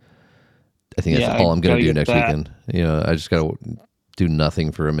 But I think that's Yeah, all I I'm gonna gotta do get next that. weekend. You know, I just gotta do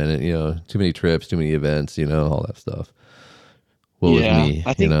nothing for a minute. You know, too many trips, too many events. You know, all that stuff. Woe is Yeah, me. I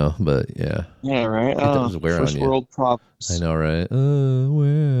You think. know, but yeah, Yeah, right. it Oh, does wear on first you. world I problems. know, right?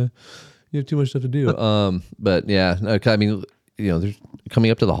 Where you have too much stuff to do. But yeah, no, I mean, you know, there's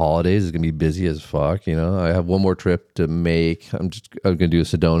coming up to the holidays is gonna be busy as fuck. You know, I have one more trip to make. I'm gonna do a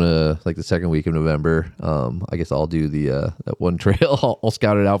Sedona like the second week of November. I guess I'll do the that one trail. I'll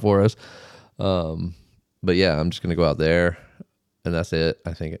scout it out for us. But yeah, I'm just gonna go out there, and that's it.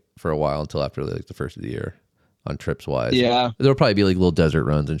 I think for a while until after like the first of the year on trips wise. Yeah, There'll probably be like little desert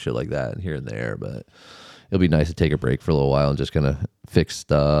runs and shit like that here and there, but it'll be nice to take a break for a little while and just kind of fix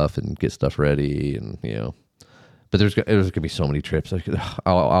stuff and get stuff ready, and you know. But there's gonna be so many trips.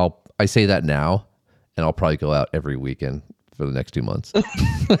 I say that now, and I'll probably go out every weekend for the next 2 months.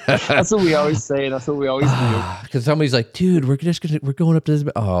 that's what we always say. That's what we always do. Because somebody's like, dude, we're going up to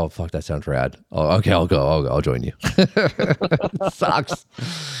this. Oh fuck, that sounds rad. Oh, okay, I'll go. I'll join you. Sucks.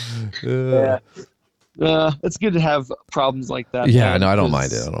 Yeah, it's good to have problems like that, Yeah, man. no, I don't mind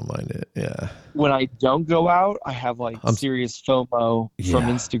it. Because I don't mind it. Yeah. when I don't go out, I have like I'm serious FOMO from Yeah.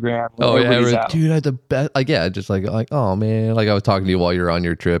 Instagram when Oh yeah, everybody's out. dude, I had the best. Like yeah, just like oh man, like I was talking to you while you're on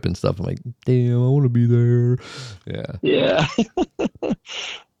your trip and stuff. I'm like, damn, I want to be there. Yeah. Yeah,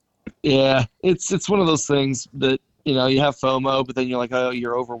 yeah. It's one of those things that you have FOMO, but then you're like, oh,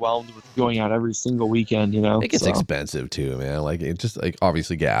 you're overwhelmed with going out every single weekend. It gets So expensive too, man. Like it just like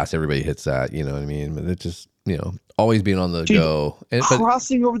obviously gas, everybody hits that, you know what I mean? But it just always being on the Dude, go. But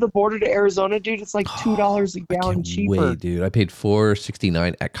crossing over the border to Arizona, dude, it's like $2 a I gallon can't cheaper. wait, dude. I paid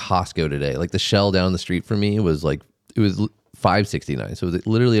 $4.69 at Costco today. Like the Shell down the street from me was like it was $5.69, so it was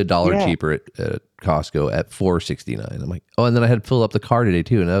literally $1 Yeah. cheaper at Costco at $4.69. I'm like, oh, and then I had to fill up the car today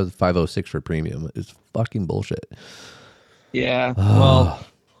too, and that was $5.06 for premium. It's fucking bullshit. Yeah. Well,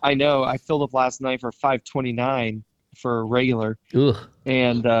 I know. I filled up last night for $5.29 for regular, Ugh.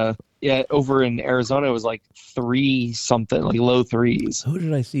 and yeah, over in Arizona it was like three something, like low threes. Who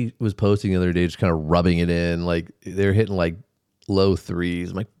did I see was posting the other day, just kind of rubbing it in, like they're hitting like low threes.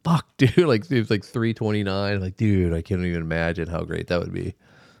 I'm like, fuck, dude. Like it was like 329. Like, dude, I can't even imagine how great that would be.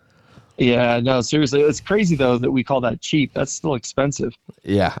 Yeah, no, seriously, it's crazy though that we call that cheap. That's still expensive.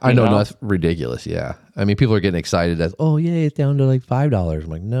 Yeah, I You know. know? No, that's ridiculous. Yeah, I mean, people are getting excited as, oh yeah, it's down to like $5. I'm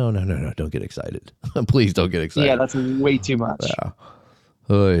like, no, don't get excited. Please don't get excited. Yeah, that's way too much. Yeah.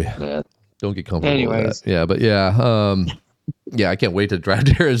 Oy. Yeah. Don't get comfortable with Anyways. that. Yeah, but yeah, yeah, I can't wait to drive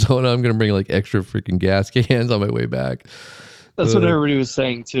to Arizona. I'm gonna bring like extra freaking gas cans on my way back. That's what everybody was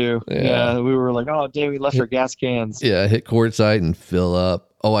saying too. Yeah. Yeah, we were like, oh, damn, we left our gas cans. Yeah, hit quartzite and fill up.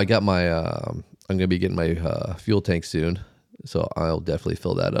 Oh, I got my. I'm gonna be getting my fuel tank soon, so I'll definitely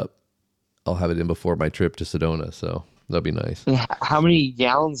fill that up. I'll have it in before my trip to Sedona, so that'll be nice. How many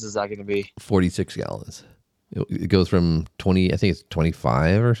gallons is that going to be? 46 gallons. It goes from 20. I think it's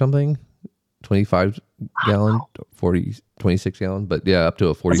 25 or something. 25 gallon, 26 gallon, but yeah, up to a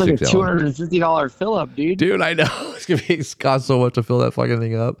That's 46 like a gallon. $250 fill up, dude. Dude, I know it's gonna be it's cost so much to fill that fucking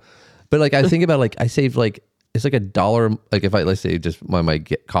thing up. But like I think about like I saved like it's like $1. Like if I let's say just my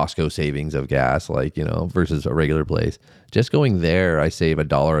Costco savings of gas, like versus a regular place, just going there I save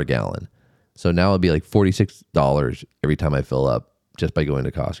 $1 a gallon. So now it'd be like $46 every time I fill up just by going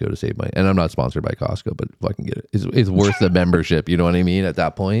to Costco to save my. And I'm not sponsored by Costco, but fucking get it. It's worth the membership. You know what I mean? At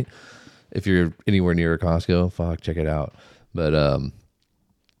that point, if you're anywhere near a Costco, fuck, check it out. But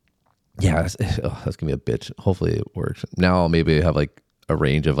yeah, that's gonna be a bitch. Hopefully it works. Now I'll maybe have like a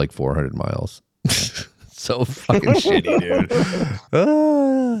range of like 400 miles. So fucking shitty, dude.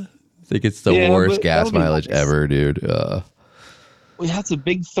 I think it's the worst but gas that'll be mileage nice. ever, dude. Well, that's a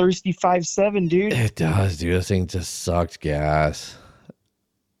big thirsty 5.7, dude. It does, dude. This thing just sucked gas.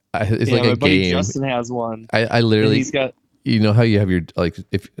 It's Yeah, like my a buddy game. Justin has one. I And literally, he's got how you have your like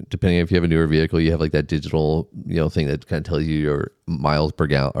if depending if you have a newer vehicle, you have like that digital thing that kind of tells you your miles per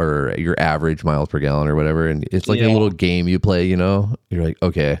gallon or your average miles per gallon or whatever, and it's like a Yeah. little game you play. You're like,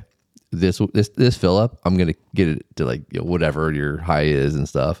 okay, this fill up, I'm gonna get it to like whatever your high is and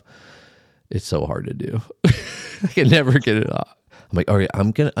stuff. It's so hard to do. I can never get it off. I'm like, all right,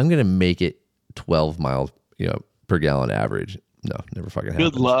 I'm gonna make it 12 miles per gallon average. no, never fucking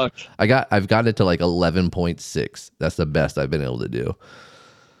happens. Good luck. I've got it to like 11.6. That's the best I've been able to do.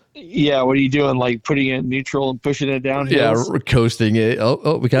 Yeah, what are you doing? Like putting it in neutral and pushing it down Yeah, hills? we're coasting it.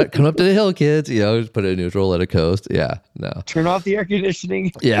 Oh, we got come up to the hill, kids. Just put it in neutral, let it coast. Yeah, no. Turn off the air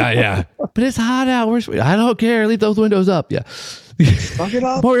conditioning. Yeah. But it's hot out. I don't care. Leave those windows up. Yeah. Fuck it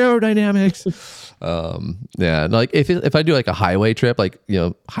up. More aerodynamics. Yeah. Like if I do like a highway trip, like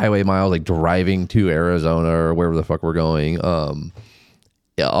highway miles, like driving to Arizona or wherever the fuck we're going,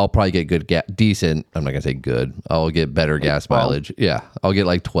 yeah, I'll probably get good decent. I'm not gonna say good. I'll get better gas mileage. Yeah, I'll get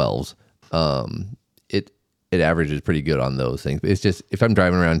like 12s. It averages pretty good on those things. It's just if I'm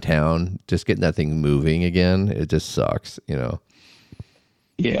driving around town, just getting that thing moving again, it just sucks.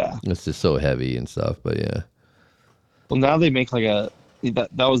 Yeah. It's just so heavy and stuff. But yeah. Well, now they make like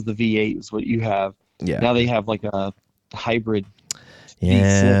that was the V8 is what you have. Yeah. Now they have like a hybrid.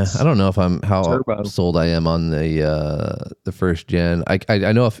 Yeah, V6 I don't know if how turbo. sold I am on the first gen.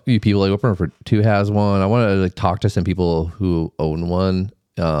 I know a few people. Like Open for 2 has one. I want to like talk to some people who own one.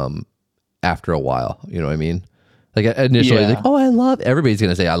 After a while, you know what I mean? Like initially, like, oh, I love. Everybody's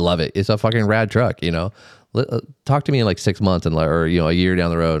gonna say I love it. It's a fucking rad truck. Talk to me in like 6 months or a year down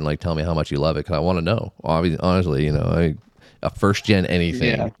the road and like tell me how much you love it because I want to know. Obviously, honestly, a first gen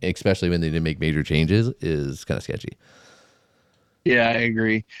anything, especially when they didn't make major changes, is kind of sketchy. Yeah, I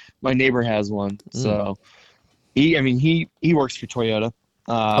agree. My neighbor has one, so he works for Toyota.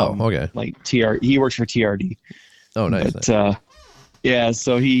 Okay. Like he works for TRD. Oh, nice. But yeah,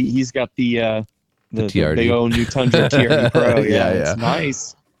 so he's got the TRD. big old new Tundra TRD Pro. Yeah, it's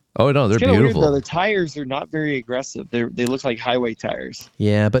nice. Oh no, they're it's beautiful. Weird, though. The tires are not very aggressive. They look like highway tires.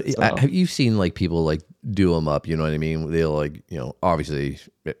 Yeah, but have you seen like people like do them up? You know what I mean? They'll like obviously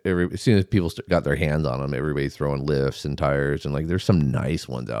as soon as people got their hands on them, everybody's throwing lifts and tires, and like there's some nice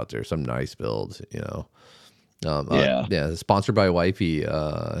ones out there, some nice builds. Yeah. Sponsored by Wifey.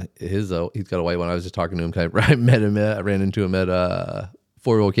 He's got a white one. I was just talking to him. I ran into him at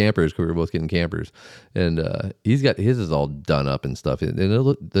 4-wheel campers because we were both getting campers, and he's got his is all done up and stuff. And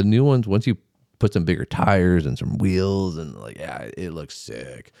the new ones, once you put some bigger tires and some wheels, and it looks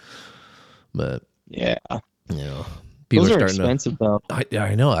sick. But people those are starting expensive though.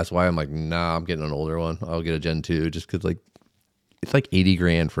 I know. That's why I'm like, nah, I'm getting an older one. I'll get a Gen 2 just because like. It's like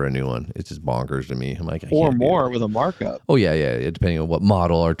 $80,000 for a new one. It's just bonkers to me. I'm like, or more with a markup. Oh yeah, depending on what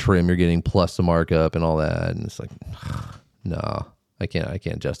model or trim you're getting, plus the markup and all that. And it's like, no, I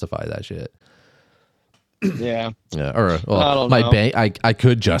can't justify that shit. Yeah. Yeah. Or I don't my know. bank, I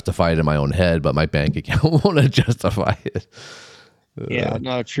could justify it in my own head, but my bank account won't justify it. Yeah.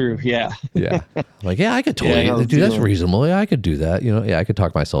 No. True. Yeah. Yeah. Like, I could totally, dude, that's reasonable. Yeah, I could do that. I could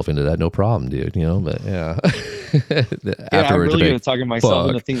talk myself into that. No problem, dude. But yeah. I'm really going to talk myself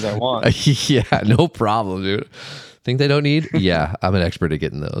into things I want. Yeah, no problem, dude. Think they don't need? Yeah, I'm an expert at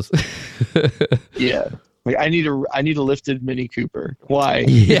getting those. Yeah. Like I need a lifted Mini Cooper. Why?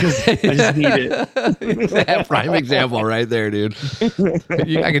 Yeah. Because I just need it. That prime example right there, dude.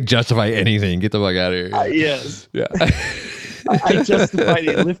 I could justify anything. Get the fuck out of here. Yes. Yeah. I justified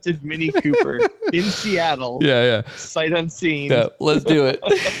a lifted Mini Cooper in Seattle. Yeah. Sight unseen. Yeah, let's do it.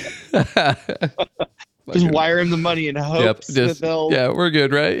 Just wire him the money in hopes that they'll we're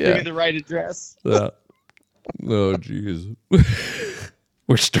good, right? give me the right address. Yeah. Oh, jeez.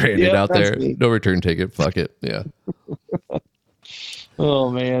 We're stranded out there. Me. No return ticket. Fuck it. Yeah.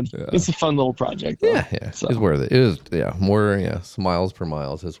 Oh, man. Yeah. It's a fun little project, though. Yeah. So. It's worth it. It is, more, miles per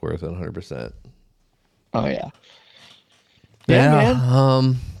miles. It's worth it 100%. Oh, yeah. Yeah,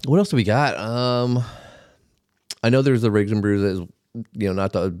 man. What else do we got? I know there's the Rigs and Brews that is,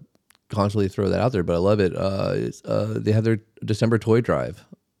 not to constantly throw that out there, but I love it. They have their December toy drive.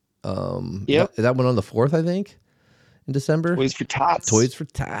 Yep. That went on the 4th, I think, in December. Toys for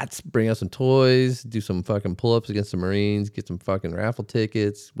Tots. Bring out some toys, do some fucking pull-ups against the Marines, get some fucking raffle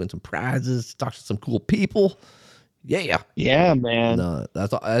tickets, win some prizes, talk to some cool people. Yeah, man. No,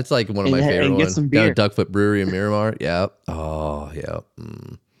 that's like one of my favorite ones. Some beer. Duckfoot Brewery in Miramar. Yeah. Oh, yeah.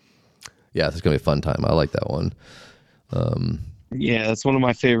 Yeah, it's gonna be a fun time. I like that one. Yeah, that's one of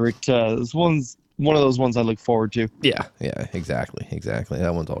my favorite. This one's one of those ones I look forward to. Yeah, exactly.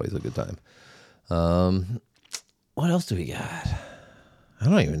 That one's always a good time. What else do we got? I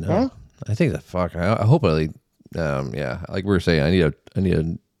don't even know. Huh? I think I hope like we were saying, I need a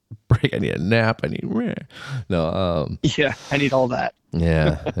break. I need a nap. I need yeah, I need all that.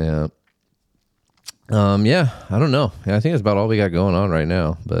 Yeah. I don't know. I think that's about all we got going on right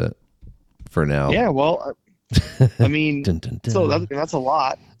now, but for now. Yeah, well, I mean, dun, dun, dun. So that's a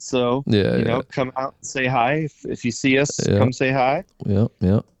lot. So, come out and say hi. If you see us, come say hi. Yeah.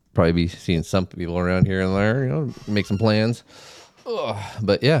 probably be seeing some people around here and there. You know, make some plans. Ugh,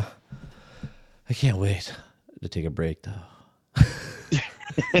 but yeah, I can't wait to take a break though.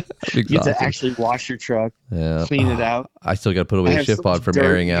 You get to actually wash your truck, clean it out. I still got to put away the shift pod from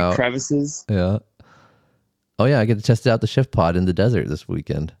airing out. Crevices. Yeah. Oh yeah, I get to test out the shift pod in the desert this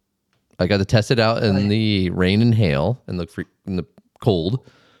weekend. I got to test it out in the rain and hail and in the cold,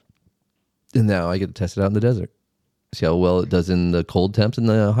 and now I get to test it out in the desert. See how well it does in the cold temps and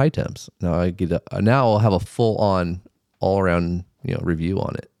the high temps. Now now I'll have a full on, all around review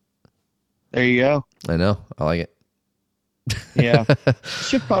on it. There you go. I know. I like it. Yeah,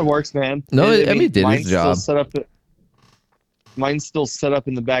 shift pod works, man. No, I mean, it did its job. Mine's still set up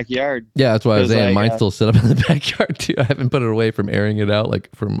in the backyard. Yeah, that's what I was saying. Mine's still set up in the backyard too. I haven't put it away from airing it out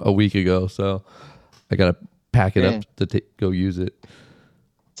like from a week ago, so I gotta pack it up to go use it.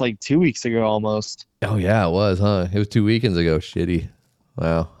 It's like 2 weeks ago almost. Oh yeah, it was, huh? It was 2 weekends ago. Shitty.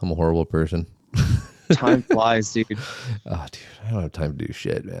 Wow, I'm a horrible person. Time flies, dude. Oh, dude, I don't have time to do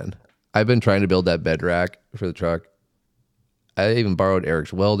shit, man. I've been trying to build that bed rack for the truck. I even borrowed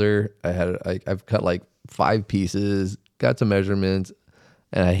Eric's welder. I've cut like 5 pieces, got some measurements,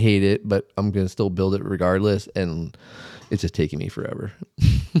 and I hate it, but I'm gonna still build it regardless. And it's just taking me forever.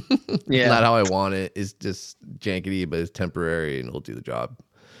 Yeah, not how I want it. It's just jankety, but it's temporary and it'll do the job.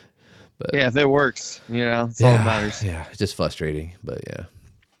 But yeah, if it works, it's all that matters. Yeah, it's just frustrating, but yeah.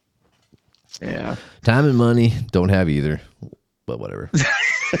 Yeah, time and money don't have either, but whatever.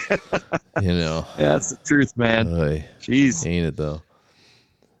 Yeah, that's the truth, man. Jeez, ain't it though?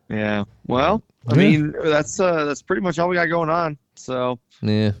 Yeah. Well, I mean, that's pretty much all we got going on. So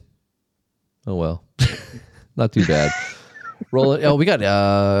yeah. Oh well, not too bad. Roll it. Oh, we got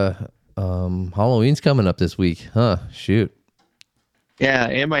Halloween's coming up this week, huh? Shoot. Yeah,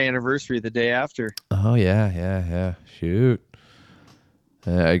 and my anniversary the day after. Oh yeah. Shoot.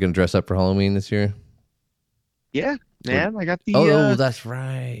 Are you gonna dress up for Halloween this year? Yeah, man. I got the. Oh, that's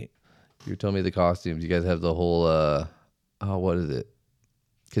right. You were telling me the costumes. You guys have the whole. What is it?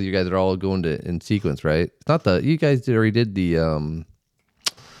 Because you guys are all going in sequence, right? It's not you guys already did the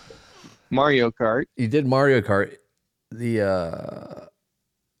Mario Kart. You did Mario Kart. The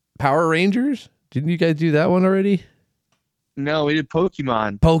Power Rangers. Didn't you guys do that one already? No, we did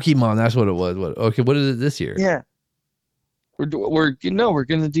Pokemon. Pokemon. That's what it was. Okay, what is it this year? Yeah. We're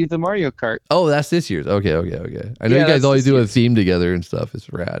gonna do the Mario Kart. Oh, that's this year's. Okay. I know you guys always do a theme together and stuff.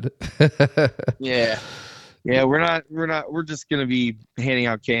 It's rad. Yeah, we're just gonna be handing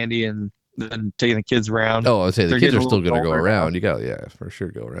out candy and then taking the kids around. Oh, I'd say the kids are still gonna go around. You got for sure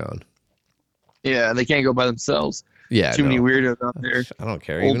go around. Yeah, they can't go by themselves. Yeah, too many weirdos out there. I don't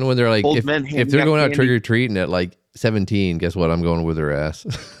care. Even when they're like, if they're going out trick or treating at like 17, guess what? I'm going with their ass.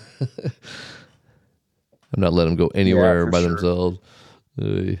 I'm not letting them go anywhere by themselves.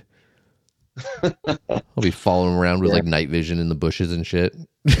 I'll be following around with like night vision in the bushes and shit.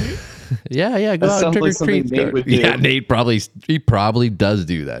 Yeah, go out and trick or treat. Yeah, Nate probably does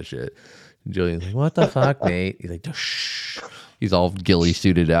do that shit. And Julian's like, what the fuck, Nate? He's like, shh. He's all ghillie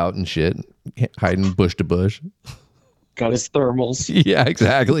suited out and shit, hiding bush to bush. Got his thermals. Yeah,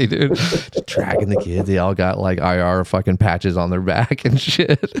 exactly, dude. Just tracking the kids. They all got like IR fucking patches on their back and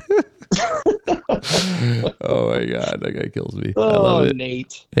shit. Oh my god, that guy kills me. I love it.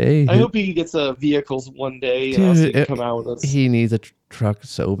 Nate. Hey, I hope he gets vehicles one day and he can come out with us. He needs a truck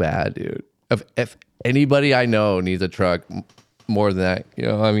so bad, dude. If anybody I know needs a truck more than that,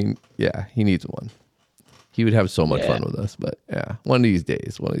 I mean, yeah, he needs one. He would have so much fun with us. But yeah, one of these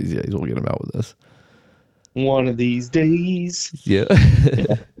days, we'll get him out with us. One of these days. Yeah.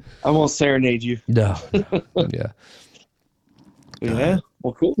 I won't serenade you. No. Yeah. Yeah.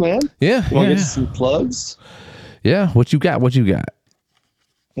 Well, cool, man. Yeah. Want to get some plugs? Yeah. What you got? What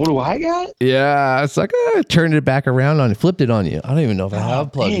do I got? Yeah. It's like I turned it back around on you, flipped it on you. I don't even know if I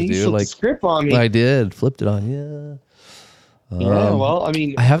have plugs, dude. You like script on me. I did. Flipped it on you. Yeah. Well, I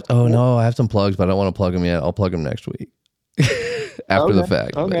mean, I have. Oh no, I have some plugs, but I don't want to plug them yet. I'll plug them next week after the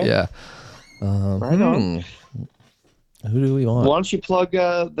fact. Okay. But yeah. Right on. Who do we want? Why don't you plug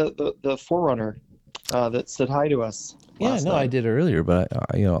the Forerunner that said hi to us? Yeah, no, I did earlier, but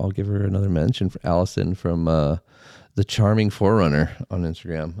I'll give her another mention for Allison from the Charming Forerunner on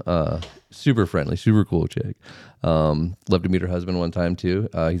Instagram. Super friendly, super cool chick. Love to meet her husband one time too.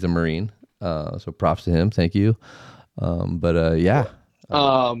 He's a Marine, so props to him. Thank you. Yeah.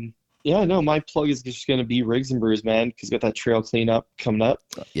 Yeah, no, my plug is just going to be Rigs and Brews, man, because got that trail cleanup coming up.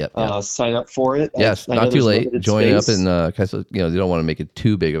 Yep. Sign up for it. Yes, not too late. Join up and cause, they don't want to make it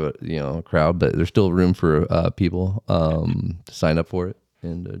too big of a crowd, but there's still room for people to sign up for it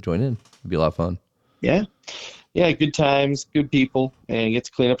and join in. It'd be a lot of fun. Yeah. yeah, good times, good people, and get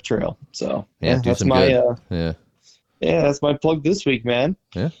to clean up a trail. So Yeah, yeah, do some good. Yeah, that's my plug this week, man.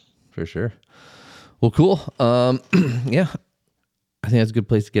 yeah, for sure. Well, cool. Yeah, I think that's a good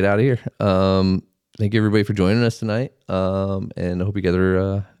place to get out of here. Thank you everybody for joining us tonight. And I hope you guys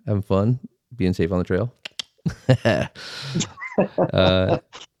are having fun, being safe on the trail. And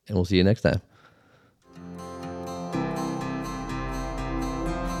we'll see you next time.